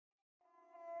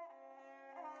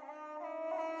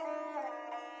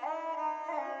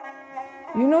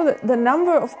You know, the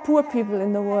number of poor people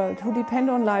in the world who depend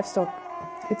on livestock,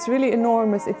 it's really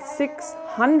enormous. It's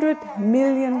 600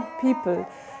 million people.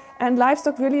 And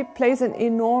livestock really plays an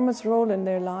enormous role in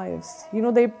their lives. You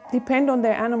know, they depend on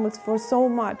their animals for so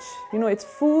much. You know, it's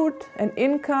food and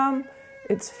income,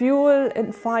 it's fuel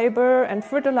and fiber and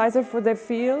fertilizer for their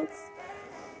fields.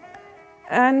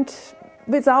 And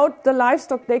without the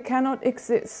livestock, they cannot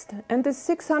exist. And the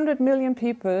 600 million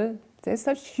people, there's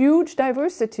such huge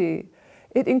diversity.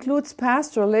 It includes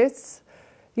pastoralists,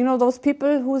 you know, those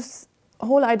people whose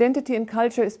whole identity and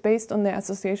culture is based on their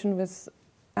association with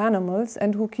animals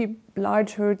and who keep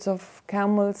large herds of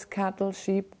camels, cattle,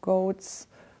 sheep, goats,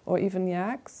 or even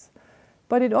yaks.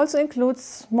 But it also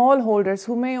includes smallholders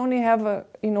who may only have a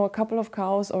couple of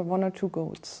cows or 1 or 2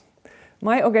 goats.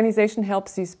 My organization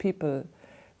helps these people.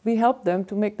 We help them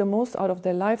to make the most out of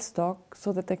their livestock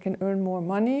so that they can earn more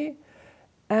money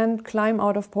and climb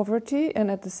out of poverty and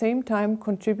at the same time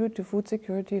contribute to food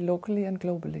security locally and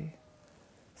globally.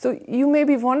 So you may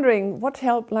be wondering, what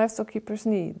help livestock keepers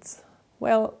need?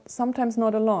 Well, sometimes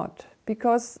not a lot,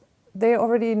 because they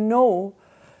already know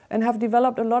and have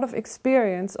developed a lot of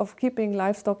experience of keeping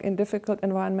livestock in difficult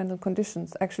environmental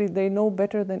conditions. Actually, they know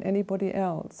better than anybody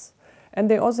else. And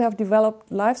they also have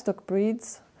developed livestock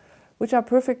breeds which are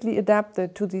perfectly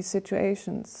adapted to these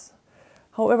situations.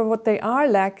 However, what they are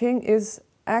lacking is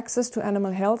access to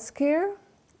animal health care.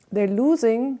 They're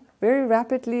losing very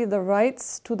rapidly the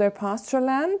rights to their pasture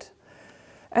land,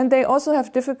 and they also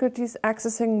have difficulties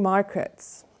accessing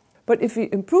markets. But if we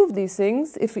improve these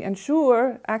things, if we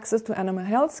ensure access to animal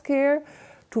health care,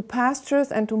 to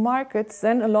pastures and to markets,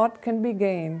 then a lot can be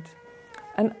gained.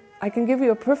 And I can give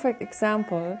you a perfect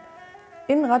example.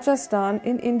 In Rajasthan,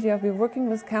 in India, we're working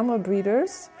with camel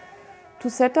breeders to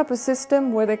set up a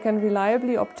system where they can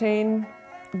reliably obtain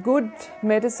good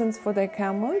medicines for their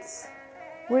camels,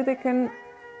 where they can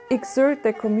exert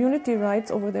their community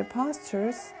rights over their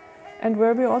pastures, and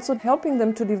where we're also helping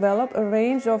them to develop a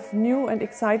range of new and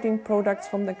exciting products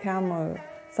from the camel,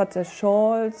 such as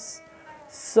shawls,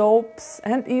 soaps,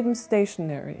 and even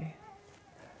stationery.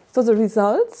 So the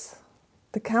results?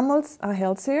 The camels are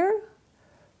healthier,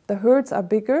 the herds are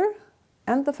bigger,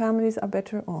 and the families are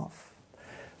better off.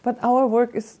 But our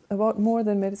work is about more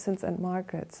than medicines and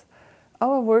markets.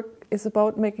 Our work is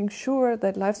about making sure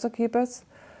that livestock keepers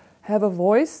have a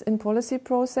voice in policy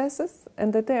processes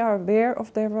and that they are aware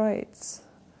of their rights.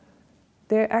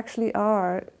 There actually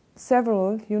are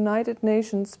several United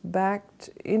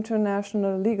Nations-backed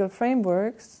international legal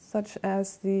frameworks, such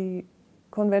as the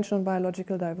Convention on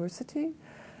Biological Diversity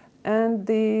and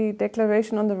the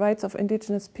Declaration on the Rights of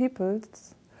Indigenous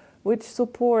Peoples, which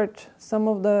support some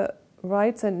of the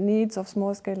rights and needs of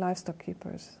small-scale livestock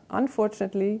keepers.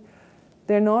 Unfortunately,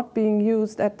 they're not being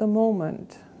used at the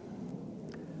moment.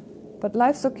 But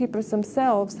livestock keepers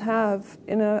themselves have,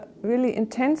 in a really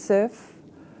intensive,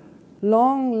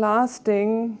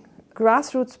 long-lasting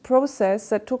grassroots process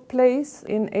that took place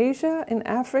in Asia, in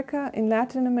Africa, in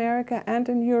Latin America, and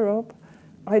in Europe,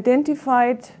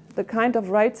 identified the kind of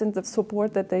rights and the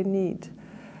support that they need.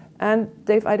 And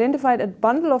they've identified a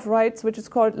bundle of rights which is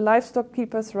called livestock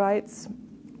keepers' rights,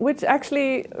 which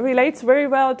actually relates very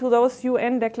well to those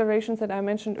UN declarations that I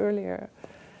mentioned earlier.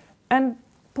 And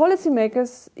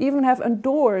policymakers even have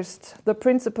endorsed the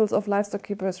principles of livestock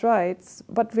keepers' rights,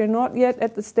 but we're not yet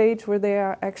at the stage where they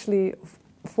are actually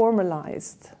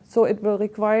formalized. So it will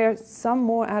require some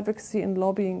more advocacy and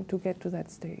lobbying to get to that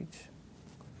stage.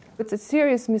 It's a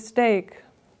serious mistake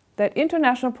that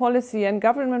international policy and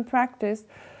government practice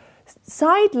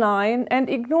sideline and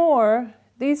ignore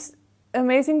these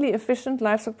amazingly efficient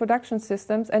livestock production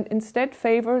systems and instead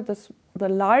favor the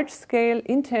large-scale,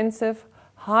 intensive,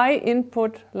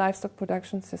 high-input livestock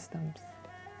production systems.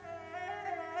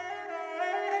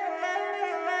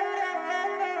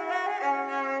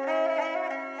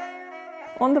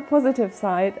 On the positive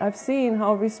side, I've seen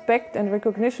how respect and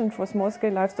recognition for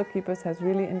small-scale livestock keepers has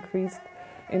really increased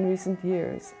in recent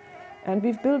years. And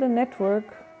we've built a network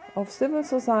of civil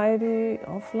society,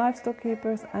 of livestock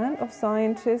keepers, and of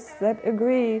scientists that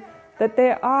agree that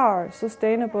there are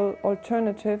sustainable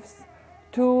alternatives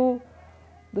to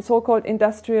the so-called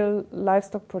industrial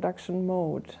livestock production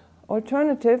mode.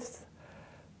 Alternatives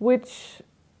which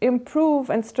improve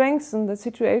and strengthen the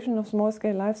situation of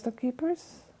small-scale livestock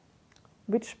keepers,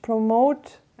 which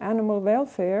promote animal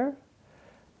welfare,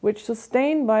 which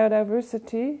sustain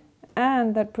biodiversity,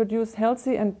 and that produce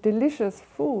healthy and delicious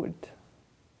food.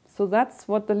 So that's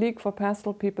what the League for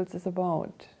Pastoral Peoples is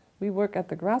about. We work at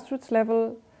the grassroots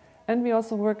level, and we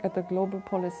also work at the global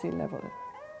policy level.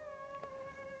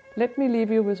 Let me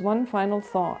leave you with one final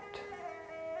thought.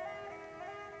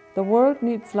 The world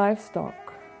needs livestock.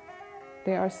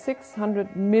 There are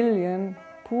 600 million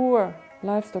poor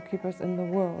livestock keepers in the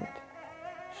world.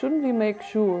 Shouldn't we make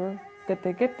sure that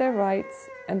they get their rights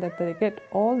and that they get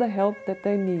all the help that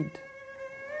they need?